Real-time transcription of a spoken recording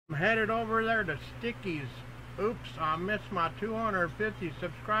I'm headed over there to Sticky's. Oops, I missed my 250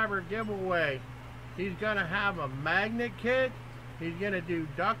 subscriber giveaway. He's going to have a magnet kit. He's going to do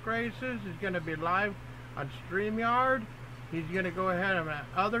duck races. He's going to be live on StreamYard. He's going to go ahead and have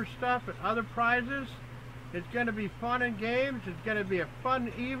other stuff and other prizes. It's going to be fun and games. It's going to be a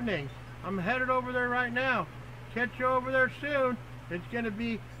fun evening. I'm headed over there right now. Catch you over there soon. It's going to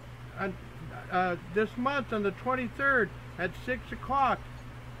be this month on the 23rd at 6 o'clock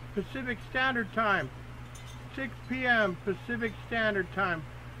Pacific Standard Time. 6 p.m. Pacific Standard Time.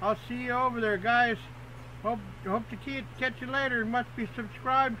 I'll see you over there, guys. Hope to catch you later. You must be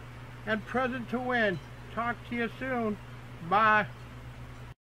subscribed and present to win. Talk to you soon. Bye.